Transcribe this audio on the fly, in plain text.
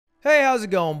Hey, how's it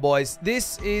going, boys?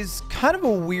 This is kind of a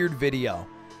weird video.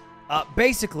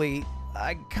 Basically,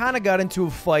 I kind of got into a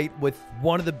fight with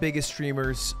one of the biggest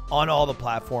streamers on all the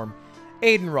platform,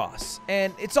 Adin Ross.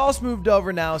 And it's all smoothed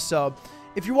over now, so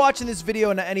if you're watching this video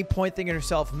and at any point thinking to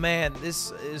yourself, man, this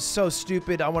is so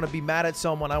stupid, I want to be mad at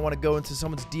someone, I want to go into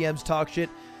someone's DMs, talk shit,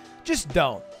 just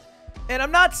don't. And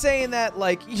I'm not saying that,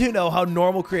 like, you know, how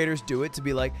normal creators do it, to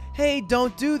be like, hey,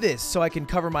 don't do this so I can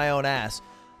cover my own ass.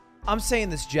 I'm saying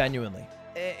this genuinely.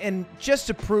 And just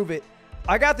to prove it,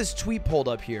 I got this tweet pulled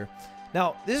up here.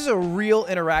 Now, this is a real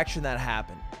interaction that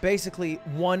happened. Basically,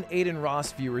 one Adin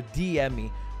Ross viewer DM'd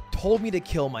me, told me to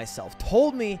kill myself,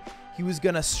 told me he was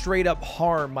gonna straight up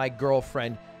harm my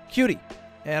girlfriend, Cutie.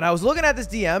 And I was looking at this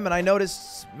DM and I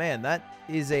noticed, man, that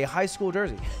is a high school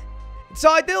jersey.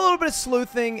 So I did a little bit of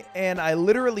sleuthing and I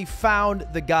literally found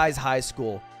the guy's high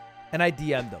school and I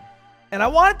DM'd him. And I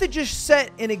wanted to just set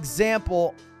an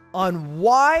example on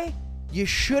why you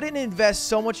shouldn't invest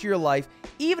so much of your life,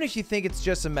 even if you think it's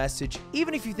just a message,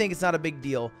 even if you think it's not a big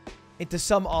deal, into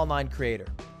some online creator.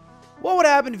 What would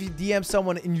happen if you DM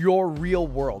someone in your real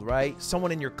world, right?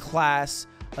 Someone in your class,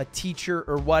 a teacher,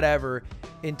 or whatever,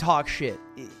 and talk shit?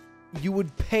 You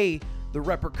would pay the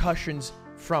repercussions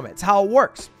from it. It's how it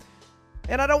works.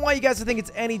 And I don't want you guys to think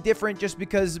it's any different just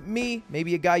because me,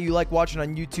 maybe a guy you like watching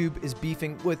on YouTube, is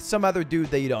beefing with some other dude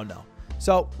that you don't know.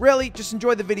 So really, just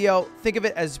enjoy the video. Think of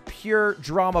it as pure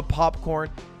drama popcorn.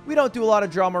 We don't do a lot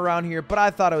of drama around here, but I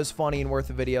thought it was funny and worth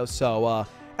the video. So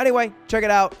anyway, check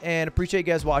it out and appreciate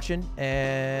you guys watching.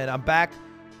 And I'm back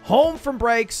home from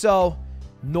break, so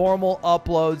normal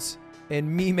uploads and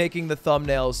me making the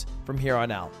thumbnails from here on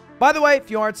out. By the way,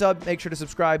 if you aren't subbed, make sure to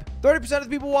subscribe. 30% of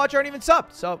the people who watch aren't even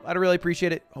subbed, so I'd really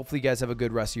appreciate it. Hopefully you guys have a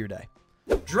good rest of your day.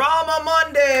 Drama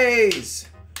Mondays!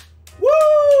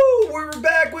 Woo! We're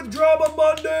back with Drama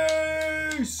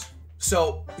Mondays!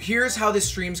 So, here's how this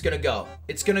stream's gonna go.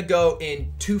 It's gonna go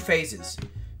in two phases.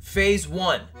 Phase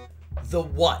one, the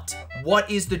what. What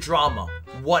is the drama?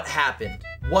 What happened?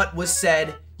 What was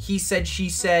said? He said, she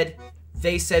said,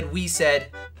 they said, we said.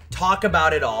 Talk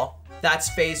about it all. That's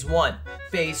phase one.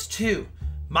 Phase two,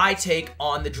 my take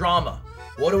on the drama.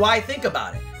 What do I think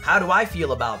about it? How do I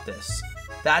feel about this?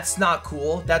 That's not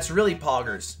cool. That's really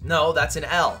poggers. No, that's an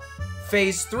L.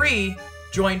 Phase 3,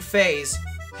 join FaZe,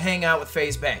 hang out with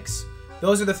FaZe Banks.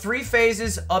 Those are the three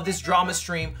phases of this drama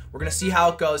stream. We're gonna see how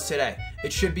it goes today.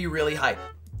 It should be really hype.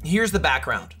 Here's the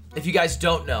background. If you guys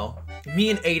don't know, me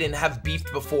and Adin have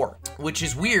beefed before, which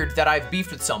is weird that I've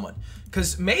beefed with someone.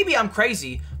 Because maybe I'm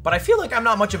crazy, but I feel like I'm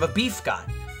not much of a beef guy.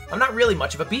 I'm not really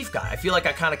much of a beef guy. I feel like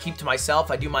I kind of keep to myself.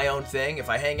 I do my own thing. If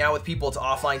I hang out with people, it's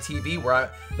offline TV,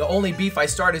 where the only beef I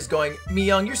start is going, "Me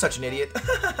Young, you're such an idiot."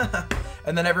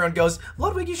 And then everyone goes,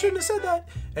 "Ludwig, you shouldn't have said that."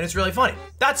 And it's really funny.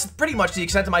 That's pretty much the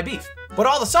extent of my beef. But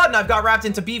all of a sudden, I've got wrapped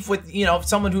into beef with, you know,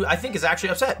 someone who I think is actually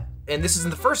upset. And this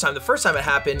isn't the first time. The first time it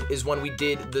happened is when we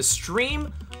did the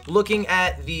stream looking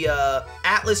at the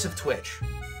Atlas of Twitch.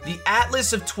 The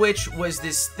Atlas of Twitch was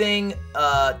this thing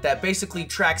that basically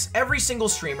tracks every single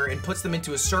streamer and puts them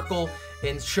into a circle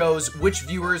and shows which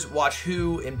viewers watch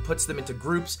who and puts them into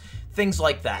groups, things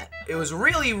like that. It was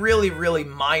really, really, really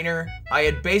minor. I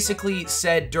had basically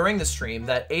said during the stream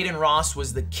that Adin Ross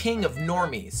was the king of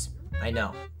normies. I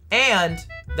know. And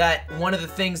that one of the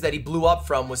things that he blew up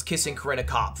from was kissing Corinna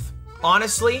Kopf.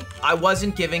 Honestly, I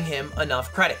wasn't giving him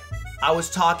enough credit. I was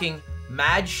talking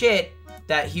mad shit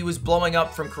that he was blowing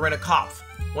up from Corinna Kopf,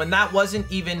 when that wasn't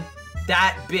even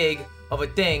that big of a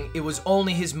thing. It was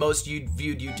only his most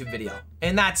viewed YouTube video,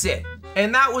 and that's it.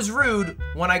 And that was rude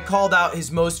when I called out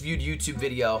his most viewed YouTube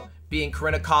video being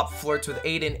Corinna Kopf flirts with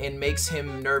Adin and makes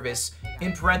him nervous,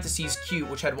 in parentheses cute,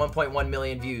 which had 1.1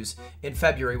 million views in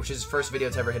February, which is his first video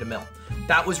to ever hit a mil.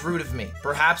 That was rude of me.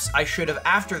 Perhaps I should have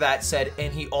after that said,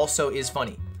 and he also is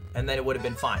funny, and then it would have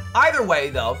been fine. Either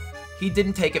way though, he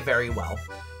didn't take it very well.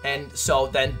 And so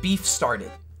then beef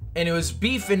started. And it was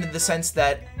beef in the sense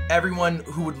that everyone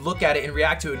who would look at it and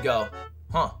react to it would go,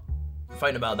 huh, you're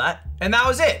fighting about that? And that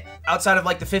was it. Outside of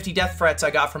like the 50 death threats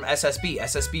I got from SSB.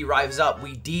 SSB rives up,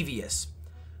 we devious.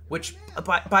 Which,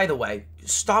 by the way,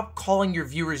 stop calling your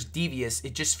viewers devious.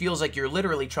 It just feels like you're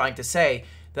literally trying to say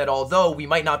that although we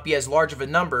might not be as large of a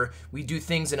number, we do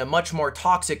things in a much more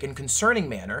toxic and concerning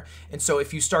manner. And so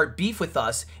if you start beef with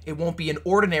us, it won't be an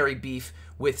ordinary beef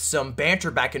with some banter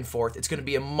back and forth. It's gonna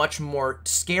be a much more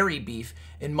scary beef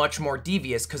and much more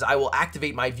devious, because I will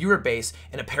activate my viewer base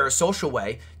in a parasocial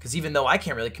way, because even though I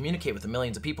can't really communicate with the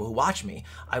millions of people who watch me,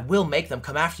 I will make them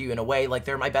come after you in a way like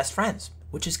they're my best friends,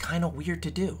 which is kind of weird to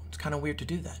do. It's kind of weird to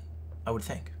do that, I would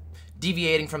think.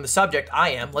 Deviating from the subject,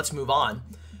 let's move on.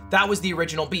 That was the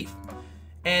original beef.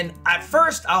 And at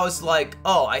first I was like,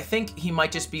 oh, I think he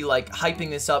might just be like hyping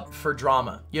this up for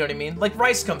drama. You know what I mean? Like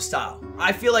Rice Gum style.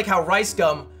 I feel like how Rice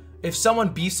Gum, if someone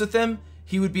beefs with him,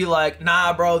 he would be like,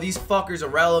 nah, bro, these fuckers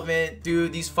irrelevant.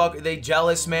 Dude, these fuckers, they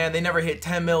jealous, man. They never hit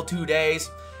 10 mil 2 days.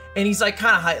 And he's like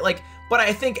kind of high, like, but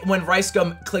I think when Rice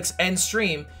Gum clicks end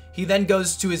stream, he then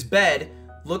goes to his bed,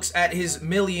 looks at his $1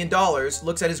 million,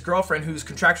 looks at his girlfriend who's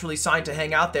contractually signed to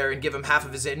hang out there and give him half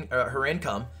of his her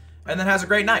income, and then has a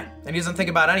great night. And he doesn't think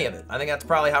about any of it. I think that's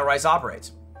probably how Rice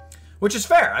operates, which is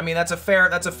fair. I mean, that's a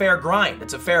fair grind.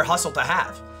 It's a fair hustle to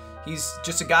have. He's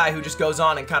just a guy who just goes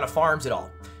on and kind of farms it all.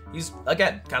 He's,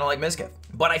 again, kind of like Mizkif.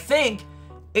 But I think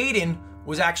Adin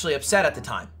was actually upset at the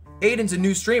time. Adin's a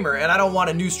new streamer, and I don't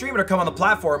want a new streamer to come on the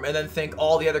platform and then think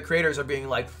all the other creators are being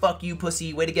like, fuck you,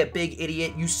 pussy, way to get big,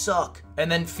 idiot, you suck,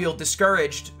 and then feel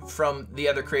discouraged from the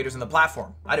other creators on the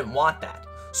platform. I didn't want that.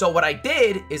 So what I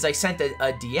did is I sent a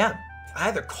DM. I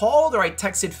either called or I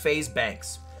texted FaZe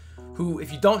Banks, who,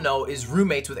 if you don't know, is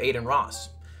roommates with Adin Ross.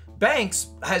 Banks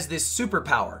has this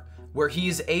superpower where he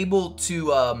is able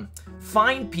to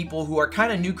find people who are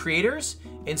kind of new creators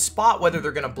and spot whether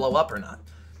they're gonna blow up or not.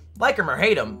 Like him or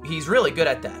hate him, he's really good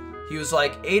at that. He was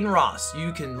like, Adin Ross,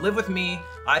 you can live with me.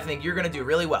 I think you're gonna do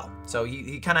really well. So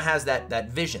he kind of has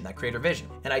that vision, that creator vision.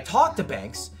 And I talked to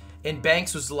Banks, and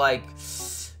Banks was like,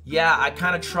 yeah, I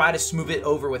kind of try to smooth it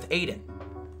over with Adin.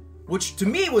 Which to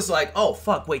me was like, oh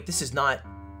fuck, wait, this is not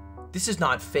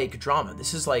fake drama.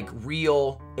 This is like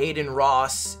real. Adin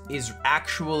Ross is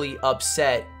actually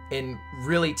upset and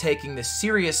really taking this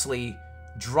seriously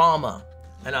drama.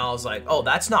 And I was like, oh,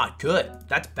 that's not good.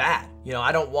 That's bad. You know,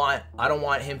 I don't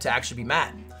want him to actually be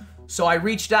mad. So I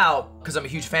reached out because I'm a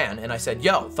huge fan, and I said,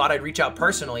 yo, thought I'd reach out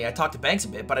personally. I talked to Banks a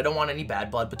bit, but I don't want any bad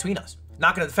blood between us.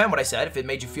 Not gonna defend what I said. If it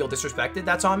made you feel disrespected,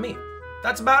 that's on me.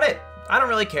 That's about it. I don't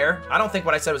really care. I don't think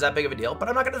what I said was that big of a deal, but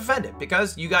I'm not gonna defend it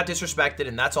because you got disrespected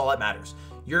and that's all that matters.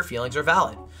 Your feelings are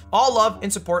valid. All love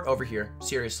and support over here,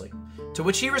 seriously. To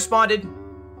which he responded,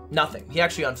 nothing. He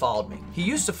actually unfollowed me. He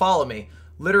used to follow me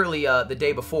literally the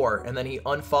day before, and then he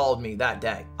unfollowed me that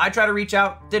day. I tried to reach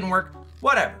out, didn't work,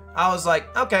 whatever. I was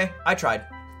like, okay, I tried.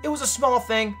 It was a small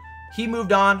thing. He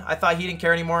moved on. I thought he didn't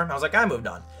care anymore. I was like, I moved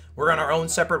on. We're in our own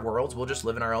separate worlds. We'll just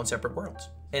live in our own separate worlds.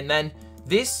 And then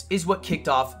this is what kicked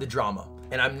off the drama.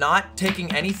 And I'm not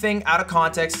taking anything out of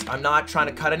context. I'm not trying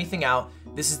to cut anything out.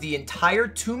 This is the entire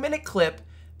 2-minute clip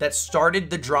that started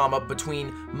the drama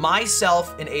between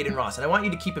myself and Adin Ross. And I want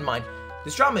you to keep in mind,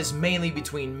 this drama is mainly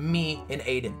between me and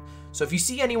Adin. So if you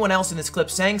see anyone else in this clip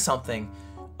saying something,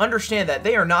 understand that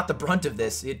they are not the brunt of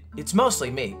this. It's mostly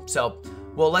me. So,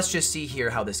 well, let's just see here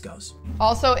how this goes.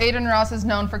 Also, Adin Ross is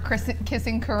known for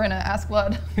kissing Corinna. Ask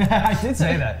Blood. I did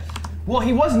say that. Well,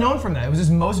 he was known from that. It was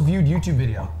his most viewed YouTube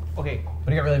video. Okay.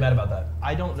 But he got really mad about that.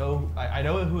 I don't know. I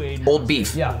know who Adin Old Ross beef.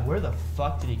 is. Yeah. Where the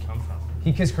fuck did he come from?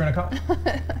 He kissed Corinna.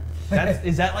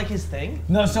 Is that like his thing?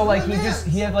 No, so like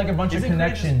he had like a bunch of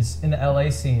connections in the LA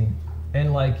scene,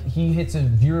 and like he hits a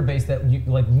viewer base that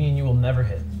like me and you will never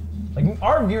hit. Like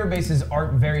our viewer bases are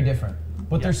very different,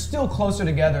 but they're still closer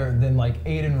together than like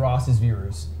Adin Ross's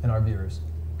viewers and our viewers.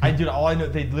 All I know,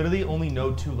 they literally only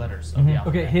know 2 letters of the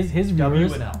alphabet. Okay, his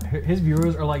viewers, W and L. his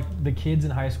viewers are like the kids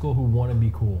in high school who want to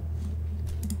be cool.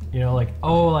 You know, like,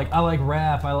 oh, like I like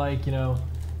rap, I like, you know,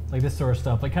 like this sort of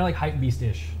stuff, like kind of like hype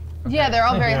beast-ish. Okay. Yeah, they're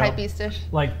all very you know, hype beast-ish.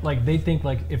 Like they think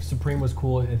like if Supreme was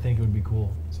cool, they think it would be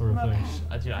cool, sort of thing.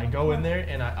 Dude, I go in there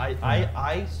and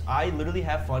I literally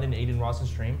have fun in Adin Ross's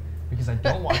stream because I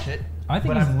don't watch it.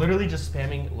 But I'm literally just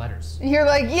spamming letters. You're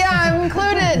like, yeah, I'm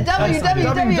included. W.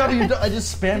 I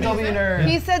just spam W nerd.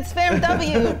 He said spam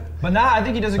W. But now I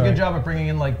think he does a good job of bringing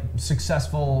in like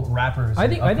successful rappers. I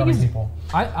think he's people.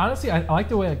 Honestly, I like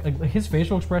the way like his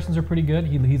facial expressions are pretty good.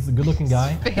 He's a good-looking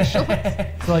guy.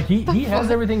 So like he has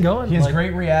everything going. He has like,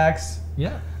 great reacts.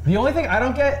 Yeah. The only thing I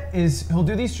don't get is he'll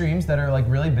do these streams that are like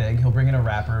really big. He'll bring in a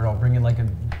rapper. He'll bring in like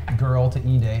a girl to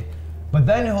E-date. But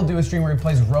then he'll do a stream where he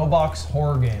plays Roblox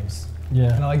horror games. Yeah.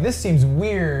 And I'm like, this seems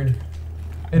weird.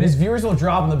 And his viewers will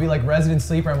drop and they'll be like Resident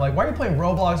Sleeper. I'm like, why are you playing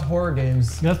Roblox horror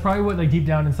games? That's probably what like deep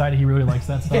down inside he really likes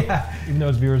that stuff. Yeah. Even though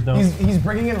his viewers don't. He's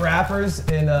bringing in rappers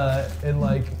and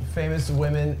like famous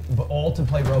women, but all to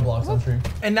play Roblox on stream.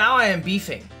 And now I am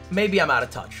beefing. Maybe I'm out of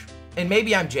touch. And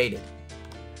maybe I'm jaded.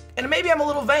 And maybe I'm a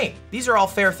little vain. These are all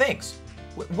fair things.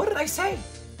 What did I say?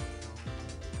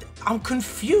 I'm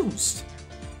confused.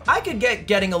 I could get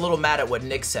getting a little mad at what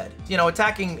Nick said. You know,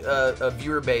 attacking a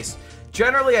viewer base,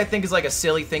 generally I think is like a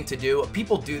silly thing to do.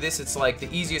 People do this, it's like the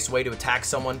easiest way to attack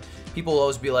someone. People will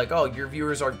always be like, oh, your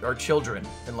viewers are children.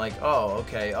 And like, oh,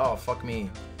 okay, oh, fuck me.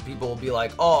 People will be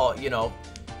like, oh, you know,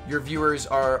 your viewers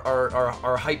are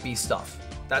hypey stuff.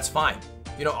 That's fine.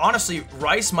 You know, honestly,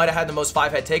 Rice might have had the most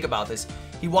five-head take about this.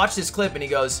 He watched this clip and he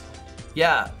goes,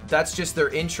 yeah, that's just their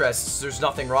interests. There's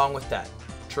nothing wrong with that.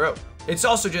 True. It's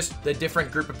also just a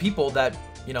different group of people that,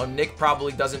 you know, Nick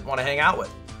probably doesn't want to hang out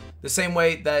with. The same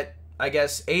way that I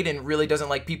guess Adin really doesn't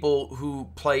like people who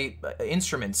play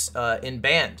instruments in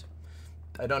band.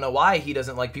 I don't know why he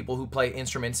doesn't like people who play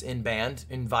instruments in band,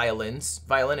 in violins.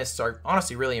 Violinists are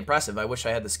honestly really impressive. I wish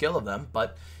I had the skill of them,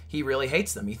 but he really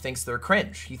hates them. He thinks they're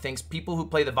cringe. He thinks people who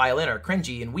play the violin are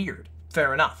cringy and weird.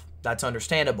 Fair enough. That's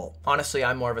understandable. Honestly,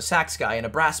 I'm more of a sax guy and a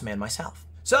brass man myself.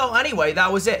 So anyway,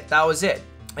 that was it. That was it.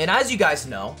 And as you guys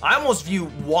know, I almost view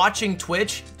watching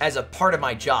Twitch as a part of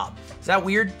my job. Is that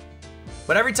weird?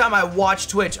 But every time I watch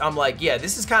Twitch, I'm like, yeah,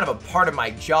 this is kind of a part of my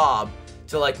job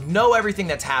to like know everything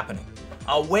that's happening.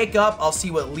 I'll wake up, I'll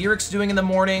see what Lyric's doing in the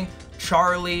morning,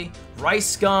 Charlie, Rice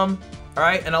Scum, all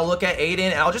right? And I'll look at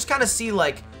Adin and I'll just kind of see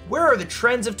like, where are the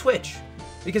trends of Twitch?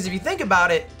 Because if you think about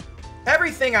it,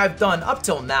 everything I've done up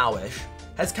till now-ish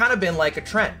has kind of been like a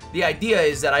trend. The idea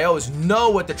is that I always know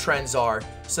what the trends are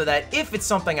so that if it's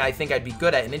something I think I'd be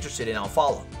good at and interested in, I'll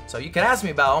follow. So you could ask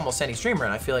me about almost any streamer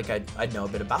and I feel like I'd know a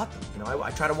bit about them. You know,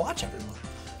 I try to watch everyone.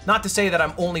 Not to say that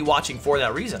I'm only watching for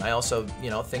that reason. I also,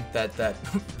 you know, think that that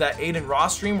Adin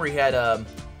Ross stream where he had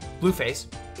Blueface,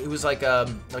 it was like a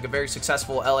very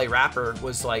successful LA rapper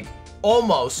was like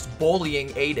almost bullying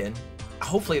Adin.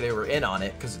 Hopefully they were in on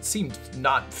it because it seemed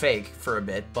not fake for a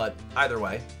bit, but either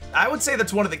way. I would say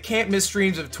that's one of the can't miss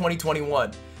streams of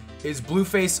 2021 is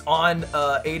Blueface on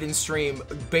Adin's stream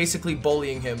basically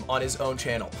bullying him on his own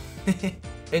channel.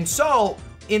 And so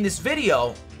in this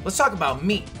video, let's talk about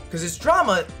Meat, because this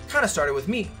drama kind of started with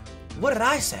Meat. What did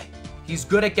I say? He's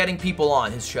good at getting people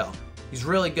on his show. He's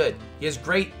really good. He has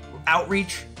great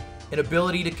outreach and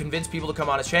ability to convince people to come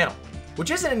on his channel,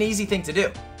 which isn't an easy thing to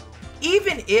do.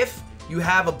 Even if you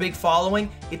have a big following,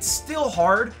 it's still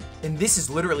hard, and this is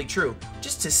literally true,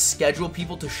 just to schedule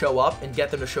people to show up and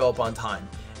get them to show up on time.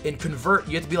 And convert,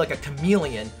 you have to be like a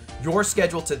chameleon, your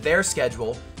schedule to their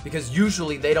schedule, because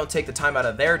usually they don't take the time out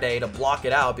of their day to block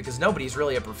it out because nobody's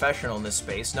really a professional in this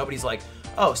space. Nobody's like,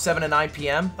 oh, 7 to 9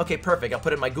 p.m.? Okay, perfect. I'll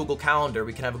put it in my Google Calendar.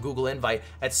 We can have a Google invite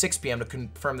at 6 p.m. to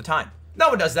confirm the time. No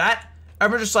one does that.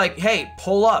 Everyone's just like, hey,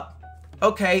 pull up.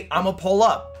 Okay, I'm gonna pull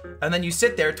up. And then you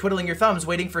sit there twiddling your thumbs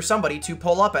waiting for somebody to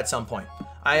pull up at some point.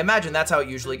 I imagine that's how it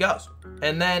usually goes.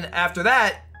 And then after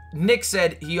that, Nick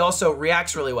said he also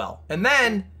reacts really well. And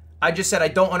then I just said I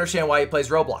don't understand why he plays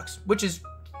Roblox, which is,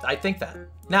 I think that.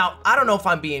 Now, I don't know if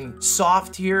I'm being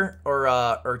soft here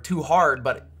or too hard,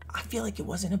 but I feel like it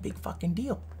wasn't a big fucking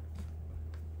deal.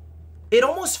 It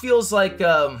almost feels like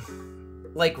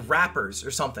rappers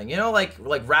or something, you know, like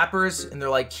rappers, and they're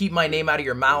like, keep my name out of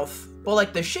your mouth. But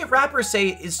like the shit rappers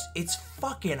say it's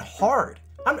fucking hard.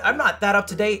 I'm not that up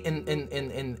to date in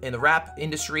the rap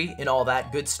industry and all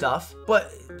that good stuff,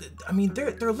 but I mean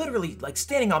they're literally like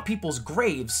standing on people's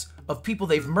graves of people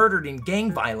they've murdered in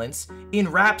gang violence in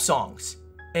rap songs.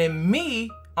 And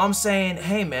me, I'm saying,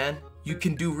 hey man, you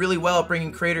can do really well at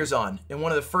bringing creators on. And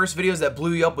one of the first videos that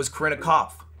blew you up was Corinna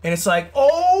Kopf. And it's like,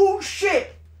 oh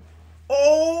shit,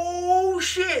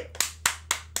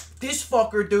 this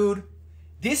fucker, dude,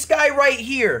 this guy right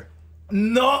here,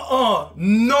 no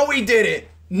he didn't.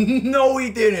 No, he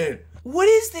didn't. What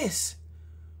is this?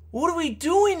 What are we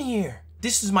doing here?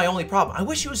 This is my only problem. I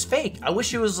wish it was fake. I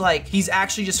wish it was like he's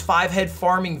actually just 5-head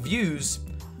farming views.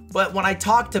 But when I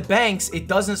talk to Banks, it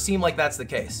doesn't seem like that's the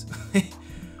case.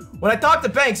 When I talk to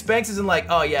Banks, Banks isn't like,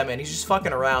 oh yeah, man, he's just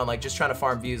fucking around, like just trying to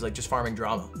farm views, like just farming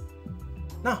drama.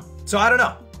 No. So I don't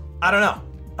know. I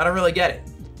don't really get it.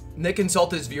 Nick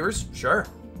insulted his viewers? Sure.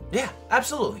 Yeah,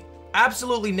 absolutely.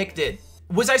 Absolutely Nick did.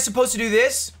 Was I supposed to do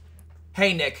this?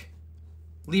 Hey, Nick,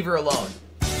 leave her alone.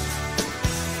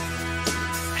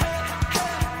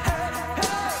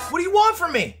 What do you want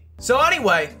from me? So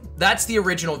anyway, that's the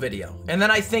original video. And then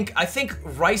I think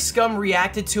Rice Scum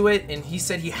reacted to it, and he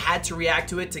said he had to react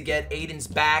to it to get Adin's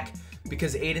back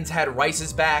because Adin's had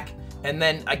Rice's back. And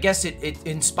then I guess it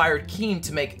inspired Keen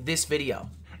to make this video.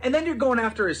 And then you're going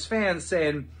after his fans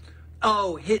saying,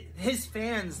 oh, his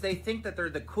fans, they think that they're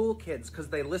the cool kids because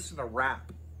they listen to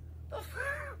rap.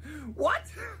 What?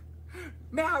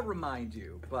 May I remind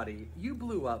you, buddy, you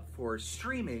blew up for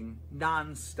streaming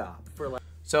non-stop for like...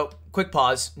 So, quick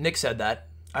pause. Nick said that.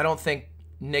 I don't think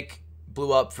Nick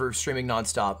blew up for streaming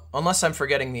non-stop, unless I'm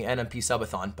forgetting the NMP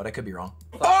subathon, but I could be wrong.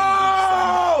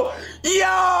 Oh!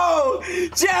 Yo!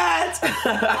 Jet!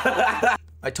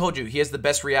 I told you, he has the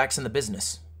best reacts in the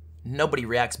business. Nobody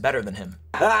reacts better than him.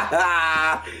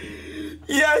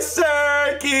 Yes,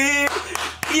 sir, Keem!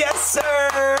 Yes,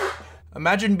 sir!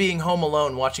 Imagine being home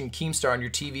alone watching Keemstar on your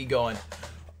TV going,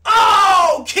 oh!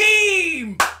 go,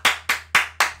 Keem!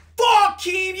 Fuck,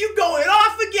 Keem, you going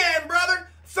off again, brother.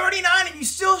 39 and you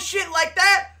still shit like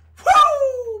that?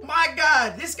 Woo! My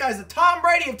God, this guy's the Tom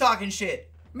Brady of talking shit.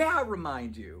 May I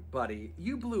remind you, buddy,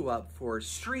 you blew up for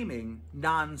streaming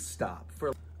non-stop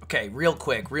for... Okay, real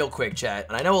quick, chat.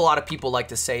 And I know a lot of people like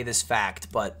to say this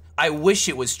fact, but I wish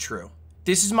it was true.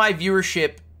 This is my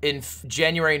viewership in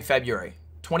January and February.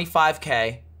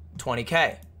 25K,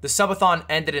 20K. The subathon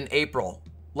ended in April.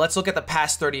 Let's look at the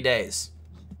past 30 days.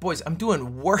 Boys, I'm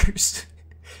doing worse.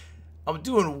 I'm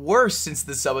doing worse since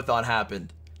the subathon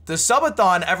happened. The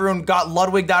subathon, everyone got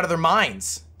Ludwig out of their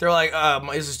minds. They're like,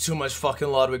 this is too much fucking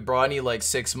Ludwig, bro. I need like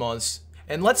 6 months.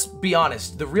 And let's be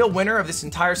honest, the real winner of this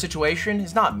entire situation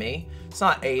is not me. It's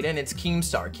not Adin, it's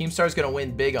Keemstar. Keemstar's gonna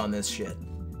win big on this shit.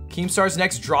 Keemstar's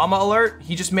next drama alert,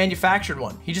 he just manufactured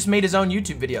one. He just made his own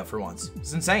YouTube video for once.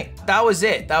 It's insane. That was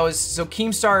it. So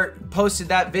Keemstar posted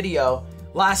that video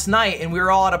last night and we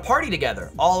were all at a party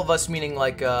together. All of us meaning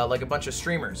like a bunch of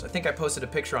streamers. I think I posted a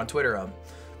picture on Twitter of him.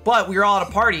 But we were all at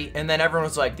a party and then everyone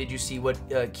was like, did you see what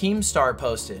Keemstar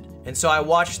posted? And so I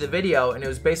watched the video and it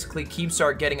was basically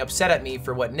Keemstar getting upset at me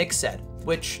for what Nick said,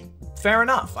 which fair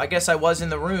enough. I guess I was in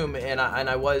the room and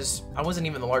I wasn't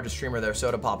even the largest streamer there.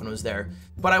 Soda Poppin' was there,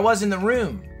 but I was in the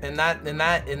room and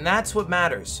that's what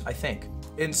matters, I think.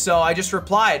 And so I just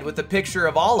replied with a picture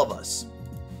of all of us.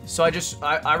 So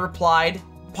I replied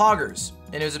Poggers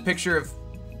and it was a picture of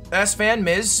S-Fan,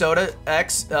 Miz, Soda,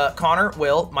 X, Connor,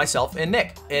 Will, myself, and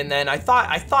Nick. And then I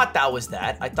thought that was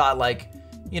that. I thought like,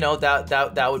 you know,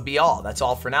 that would be all. That's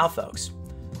all for now, folks.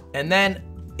 And then,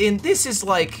 this is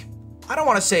like, I don't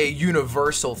want to say a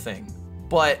universal thing,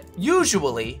 but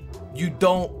usually you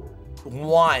don't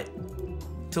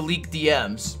want to leak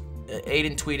DMs.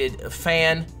 Adin tweeted,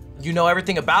 "Fan, you know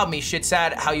everything about me. Shit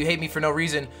sad how you hate me for no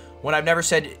reason when I've never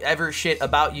said ever shit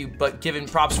about you, but given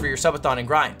props for your subathon and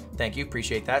grind. Thank you,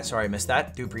 appreciate that. Sorry I missed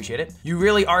that, do appreciate it. You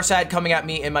really are sad coming at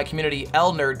me in my community.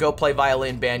 L nerd, go play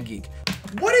violin, band geek."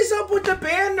 What is up with the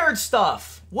band nerd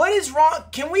stuff? What is wrong?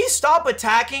 Can we stop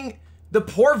attacking the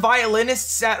poor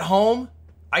violinists at home?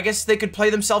 I guess they could play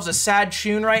themselves a sad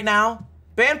tune right now.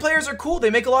 Band players are cool, they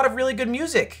make a lot of really good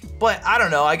music. But I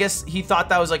don't know, I guess he thought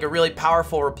that was like a really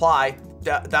powerful reply.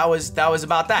 That was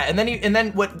about that. And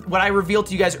then what I revealed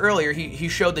to you guys earlier, he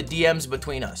showed the DMs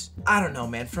between us. I don't know,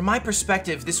 man. From my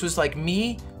perspective, this was like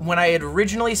me when I had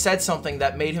originally said something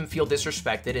that made him feel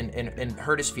disrespected and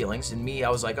hurt his feelings. And me, I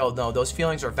was like, oh no, those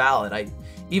feelings are valid.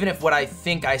 Even if what I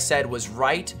think I said was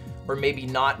right or maybe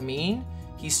not mean,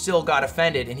 he still got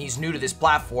offended and he's new to this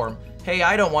platform. Hey,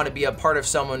 I don't want to be a part of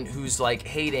someone who's like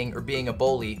hating or being a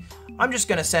bully. I'm just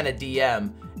gonna send a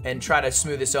DM and try to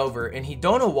smooth this over, and he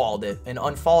Donawalled it and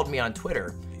unfollowed me on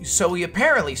Twitter. So he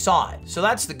apparently saw it. So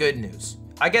that's the good news.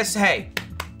 I guess, hey,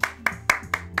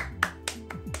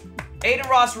 Adin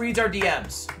Ross reads our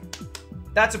DMs.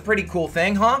 That's a pretty cool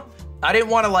thing, huh? I didn't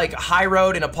want to like high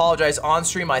road and apologize on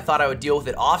stream. I thought I would deal with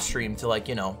it off stream to like,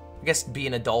 you know, I guess be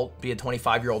an adult, be a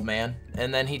 25-year-old man.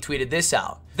 And then he tweeted this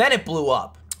out. Then it blew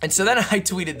up. And so then I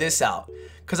tweeted this out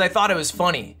because I thought it was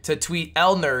funny to tweet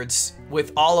L nerds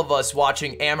with all of us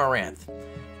watching Amaranth.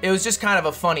 It was just kind of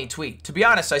a funny tweet. To be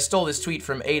honest, I stole this tweet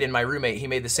from Adin, my roommate. He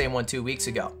made the same one 2 weeks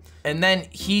ago. And then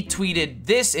he tweeted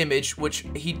this image, which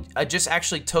he just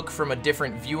actually took from a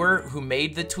different viewer who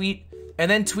made the tweet,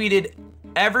 and then tweeted,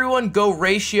 "Everyone go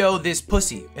ratio this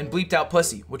pussy," and bleeped out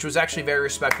pussy, which was actually very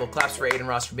respectful. Claps for Adin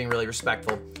Ross for being really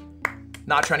respectful.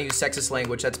 Not trying to use sexist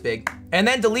language, that's big. And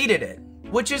then deleted it.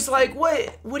 Which is like,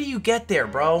 what do you get there,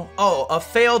 bro? Oh, a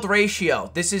failed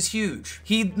ratio. This is huge.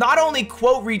 He not only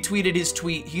quote retweeted his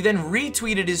tweet, he then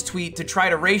retweeted his tweet to try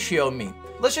to ratio me.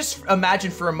 Let's just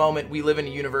imagine for a moment we live in a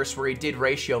universe where he did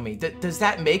ratio me. Does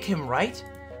that make him right?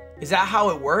 Is that how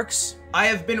it works? I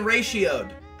have been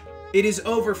ratioed. It is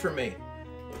over for me.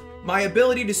 My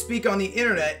ability to speak on the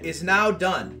internet is now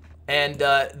done. And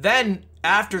then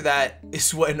after that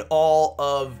is when all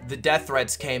of the death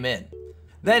threats came in.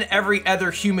 Then every other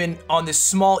human on this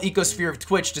small ecosphere of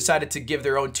Twitch decided to give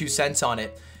their own 2 cents on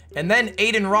it. And then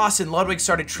Adin Ross and Ludwig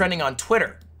started trending on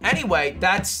Twitter. Anyway,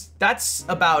 that's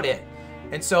about it.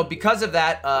 And so because of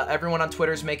that, everyone on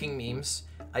Twitter is making memes.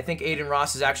 I think Adin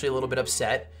Ross is actually a little bit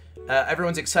upset.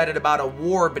 Everyone's excited about a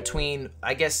war between,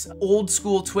 I guess, old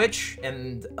school Twitch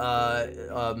and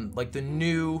like the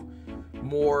new,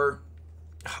 more,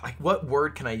 what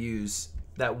word can I use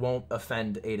that won't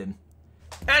offend Adin?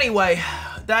 Anyway,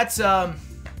 that's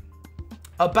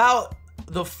about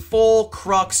the full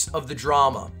crux of the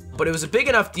drama. But it was a big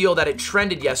enough deal that it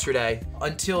trended yesterday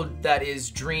until that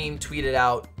is Dream tweeted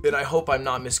out, and I hope I'm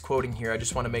not misquoting here, I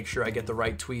just want to make sure I get the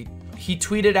right tweet. He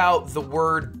tweeted out the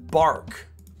word bark,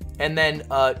 And then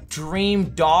Dream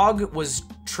Dog was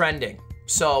trending.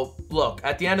 So look,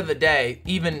 at the end of the day,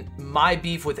 even my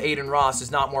beef with Adin Ross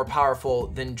is not more powerful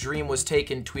than Dream was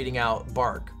taken tweeting out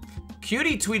Bark.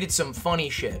 Cutie tweeted some funny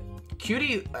shit.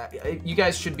 Cutie, you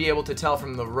guys should be able to tell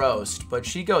from the roast, but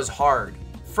she goes hard.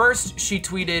 First, she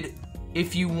tweeted,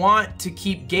 "If you want to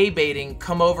keep gay baiting,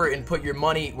 come over and put your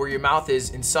money where your mouth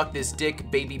is and suck this dick,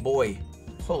 baby boy."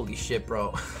 Holy shit,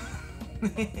 bro.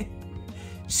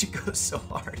 She goes so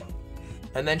hard.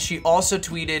 And then she also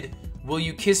tweeted, "Will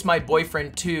you kiss my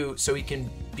boyfriend too so he can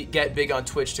get big on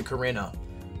Twitch to Corinna?"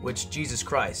 Which, Jesus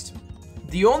Christ.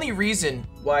 The only reason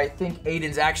why I think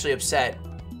Adin's actually upset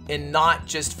and not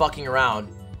just fucking around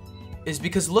is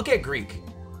because look at Greek.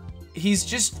 He's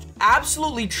just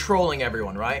absolutely trolling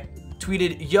everyone, right?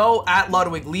 Tweeted, "Yo, at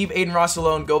Ludwig, leave Adin Ross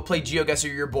alone, go play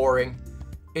GeoGuessr, you're boring.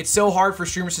 It's so hard for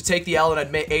streamers to take the L and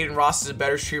admit Adin Ross is a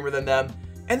better streamer than them."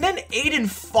 And then Adin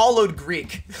followed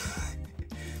Greek.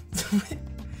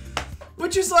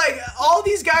 Which is like, all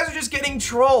these guys are just getting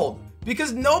trolled.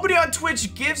 Because nobody on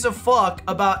Twitch gives a fuck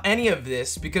about any of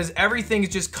this because everything is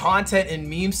just content and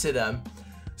memes to them.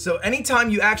 So anytime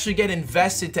you actually get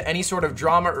invested to any sort of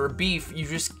drama or beef, you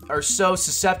just are so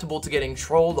susceptible to getting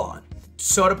trolled on.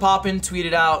 Soda Poppin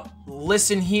tweeted out,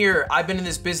 "Listen here, I've been in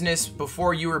this business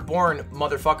before you were born,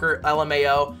 motherfucker,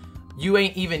 LMAO. You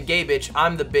ain't even gay, bitch.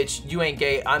 I'm the bitch. You ain't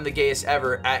gay. I'm the gayest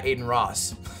ever, at Adin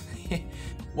Ross."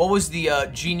 What was the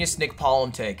genius Nick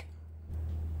Pollum take?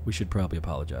 We should probably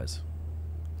apologize.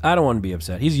 I don't want to be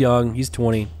upset. He's young. He's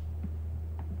 20.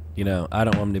 You know, I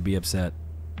don't want him to be upset.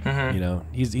 You know,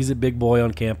 he's a big boy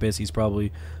on campus. He's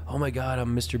probably, oh my God,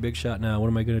 I'm Mr. Big Shot now. What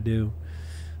am I going to do?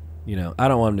 You know, I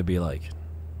don't want him to be like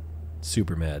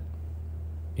super mad.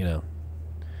 You know,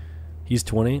 he's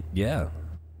 20. Yeah.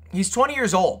 He's 20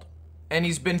 years old and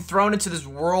he's been thrown into this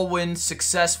whirlwind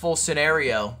successful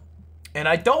scenario. And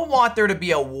I don't want there to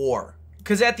be a war.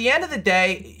 Because at the end of the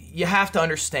day, you have to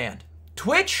understand.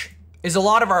 Twitch is a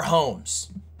lot of our homes.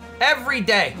 Every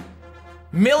day,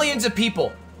 millions of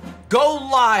people go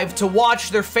live to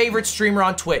watch their favorite streamer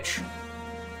on Twitch.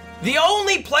 The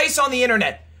only place on the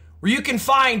internet where you can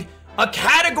find a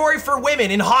category for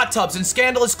women in hot tubs and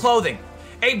scandalous clothing.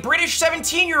 A British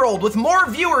 17-year-old with more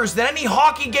viewers than any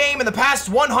hockey game in the past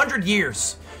 100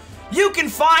 years. You can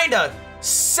find a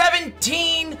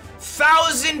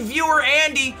 17,000 viewer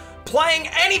Andy playing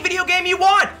any video game you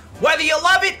want, whether you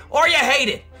love it or you hate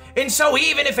it. And so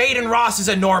even if Adin Ross is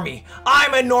a normie,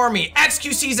 I'm a normie,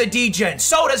 XQC's a degen,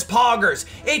 so does Poggers,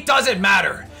 it doesn't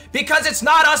matter. Because it's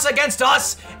not us against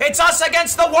us, it's us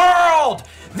against the world.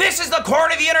 This is the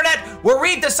corner of the internet where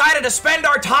we've decided to spend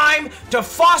our time to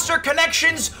foster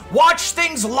connections, watch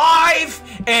things live,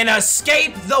 and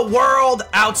escape the world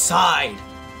outside.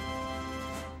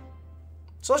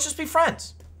 So let's just be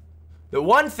friends. The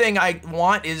one thing I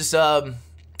want is, well,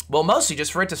 mostly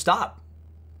just for it to stop.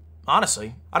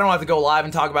 Honestly, I don't have to go live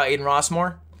and talk about Adin Ross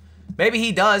more. Maybe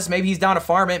he does. Maybe he's down to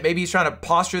farm it. Maybe he's trying to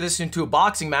posture this into a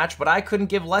boxing match, but I couldn't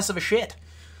give less of a shit.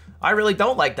 I really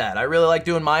don't like that. I really like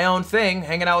doing my own thing,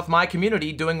 hanging out with my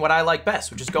community, doing what I like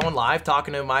best, which is going live,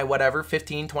 talking to my whatever,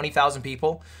 15, 20,000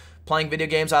 people, playing video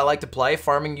games I like to play,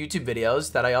 farming YouTube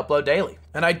videos that I upload daily.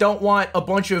 And I don't want a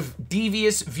bunch of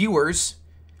devious viewers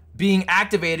being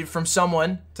activated from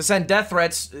someone to send death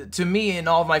threats to me and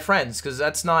all of my friends, because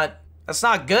that's not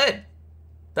good.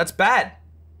 That's bad.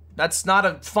 That's not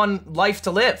a fun life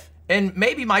to live. And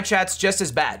maybe my chat's just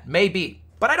as bad. Maybe.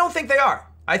 But I don't think they are.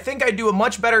 I think I do a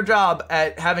much better job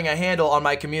at having a handle on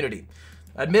my community.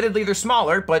 Admittedly, they're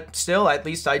smaller, but still, at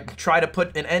least I try to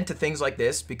put an end to things like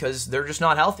this because they're just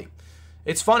not healthy.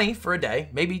 It's funny for a day,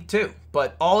 maybe two.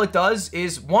 But all it does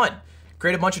is, 1,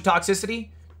 create a bunch of toxicity.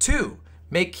 2,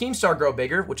 make Keemstar grow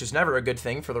bigger, which is never a good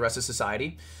thing for the rest of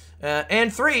society.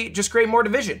 And 3, just create more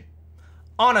division.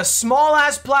 On a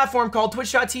small-ass platform called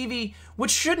Twitch.tv, which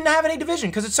shouldn't have any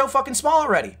division because it's so fucking small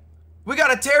already. We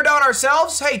gotta tear down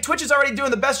ourselves? Hey, Twitch is already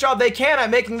doing the best job they can at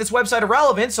making this website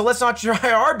irrelevant, so let's not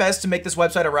try our best to make this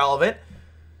website irrelevant.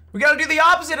 We gotta do the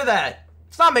opposite of that.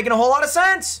 It's not making a whole lot of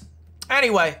sense.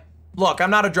 Anyway, look,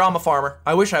 I'm not a drama farmer.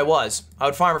 I wish I was. I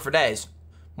would farm it for days.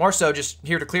 More so just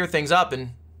here to clear things up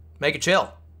and make it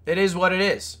chill. It is what it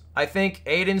is. I think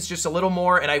Adin's just a little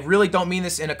more, and I really don't mean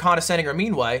this in a condescending or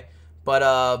mean way, but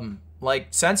like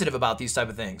sensitive about these type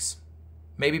of things.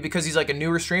 Maybe because he's like a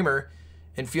newer streamer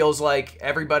and feels like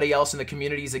everybody else in the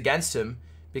community is against him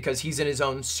because he's in his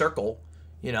own circle,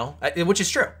 you know, which is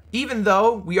true. Even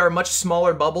though we are much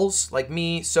smaller bubbles, like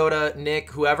me, Soda,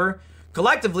 Nick, whoever,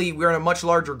 collectively we're in a much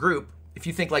larger group, if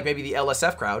you think like maybe the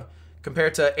LSF crowd,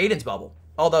 compared to Adin's bubble.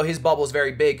 Although his bubble is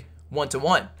very big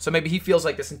 1-to-1. So maybe he feels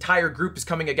like this entire group is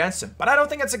coming against him. But I don't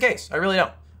think that's the case. I really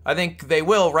don't. I think they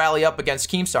will rally up against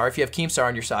Keemstar. If you have Keemstar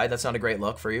on your side, that's not a great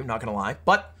look for you, not gonna lie.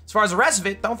 But as far as the rest of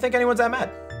it, don't think anyone's that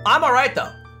mad. I'm all right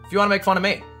though, if you wanna make fun of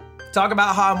me. Talk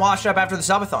about how I'm washed up after the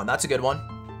subathon, that's a good one.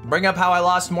 Bring up how I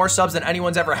lost more subs than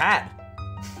anyone's ever had.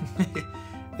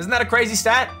 Isn't that a crazy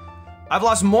stat? I've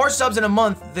lost more subs in a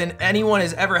month than anyone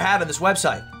has ever had on this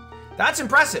website. That's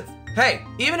impressive. Hey,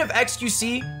 even if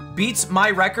XQC beats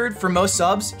my record for most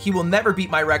subs, he will never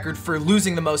beat my record for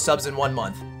losing the most subs in 1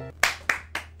 month.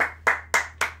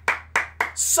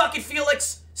 Suck it,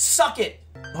 Felix. Suck it.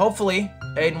 Hopefully,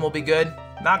 Adin will be good.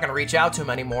 Not gonna reach out to him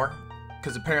anymore,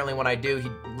 because apparently when I do, he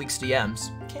leaks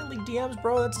DMs. Can't leak DMs,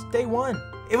 bro. That's day one.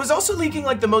 It was also leaking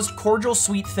like the most cordial,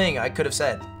 sweet thing I could have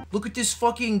said. Look at this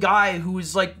fucking guy who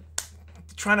is like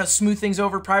trying to smooth things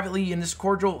over privately in this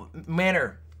cordial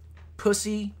manner.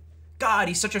 Pussy. God,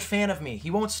 he's such a fan of me. He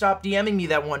won't stop DMing me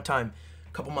that one time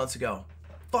a couple months ago.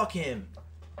 Fuck him.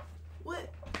 What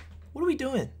are we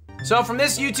doing? So from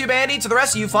this YouTube Andy to the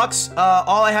rest of you fucks,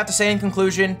 all I have to say in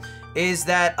conclusion is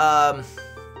that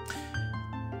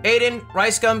Adin,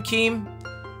 Ricegum, Keem,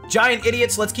 giant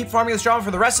idiots, let's keep farming this drama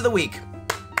for the rest of the week.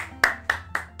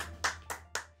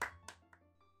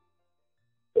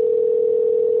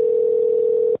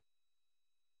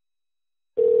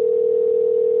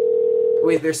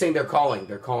 Wait, they're saying they're calling.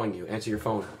 They're calling you. Answer your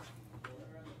phone.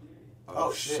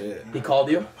 Oh shit. He called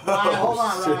you? Ryan, hold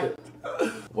on, Ryan.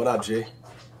 What up, G?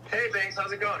 Hey, Banks,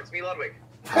 how's it going? It's me, Ludwig.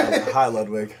 Hi,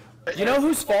 Ludwig. You know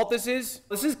whose fault this is?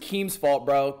 This is Keem's fault,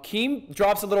 bro. Keem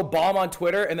drops a little bomb on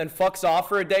Twitter and then fucks off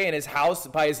for a day in his house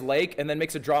by his lake and then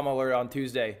makes a drama alert on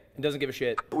Tuesday and doesn't give a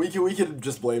shit. We can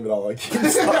just blame it all on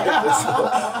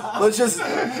Keemstar.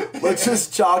 let's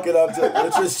just chalk it up to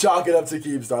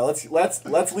Keemstar.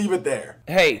 Let's leave it there.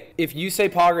 Hey, if you say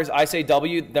Poggers, I say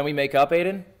W, then we make up,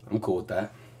 Adin? I'm cool with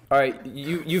that. All right,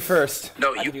 you first.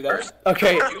 No, you first.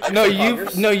 Okay,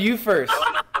 you first.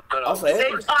 I'll say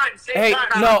it. Same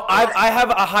time. No, I have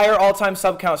a higher all-time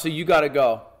sub count, so you gotta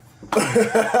go.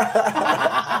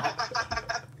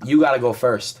 You gotta go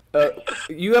first.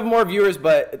 You have more viewers,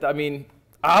 but I mean,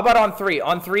 how about on 3?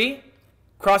 On 3,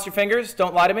 cross your fingers.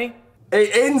 Don't lie to me.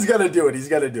 Hey, Aiden's gonna do it. He's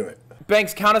gonna do it.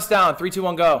 Banks, count us down. 3, 2,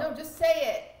 1, go. No, just say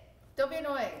it. Don't be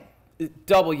annoying.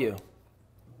 W.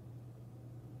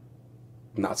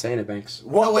 I'm not saying it, Banks.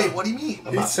 What? Wait, what do you mean?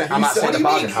 I'm not saying the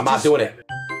Poggers. I'm not doing it.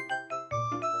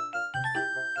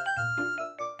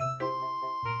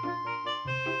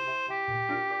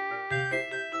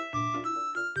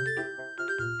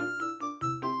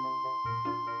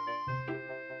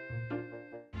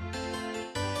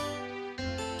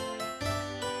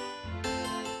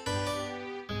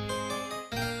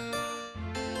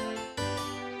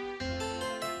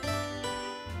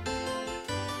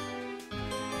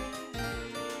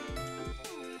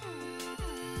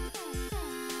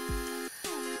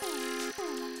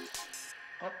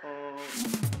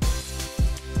 Uh-oh.